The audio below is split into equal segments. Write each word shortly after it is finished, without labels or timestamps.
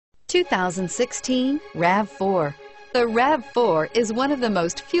2016 RAV4. The RAV4 is one of the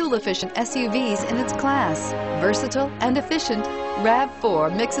most fuel-efficient SUVs in its class. Versatile and efficient,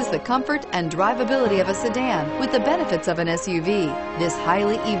 RAV4 mixes the comfort and drivability of a sedan with the benefits of an SUV. This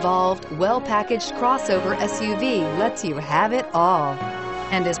highly evolved, well-packaged crossover SUV lets you have it all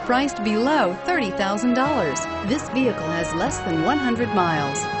and is priced below $30,000. This vehicle has less than 100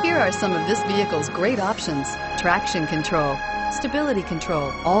 miles. Here are some of this vehicle's great options: traction control, stability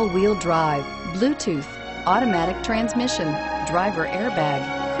control, all-wheel drive, Bluetooth, automatic transmission, driver airbag,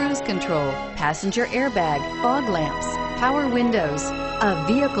 cruise control, passenger airbag, fog lamps, power windows. A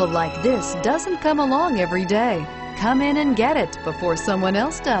vehicle like this doesn't come along every day. Come in and get it before someone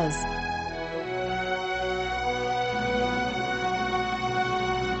else does.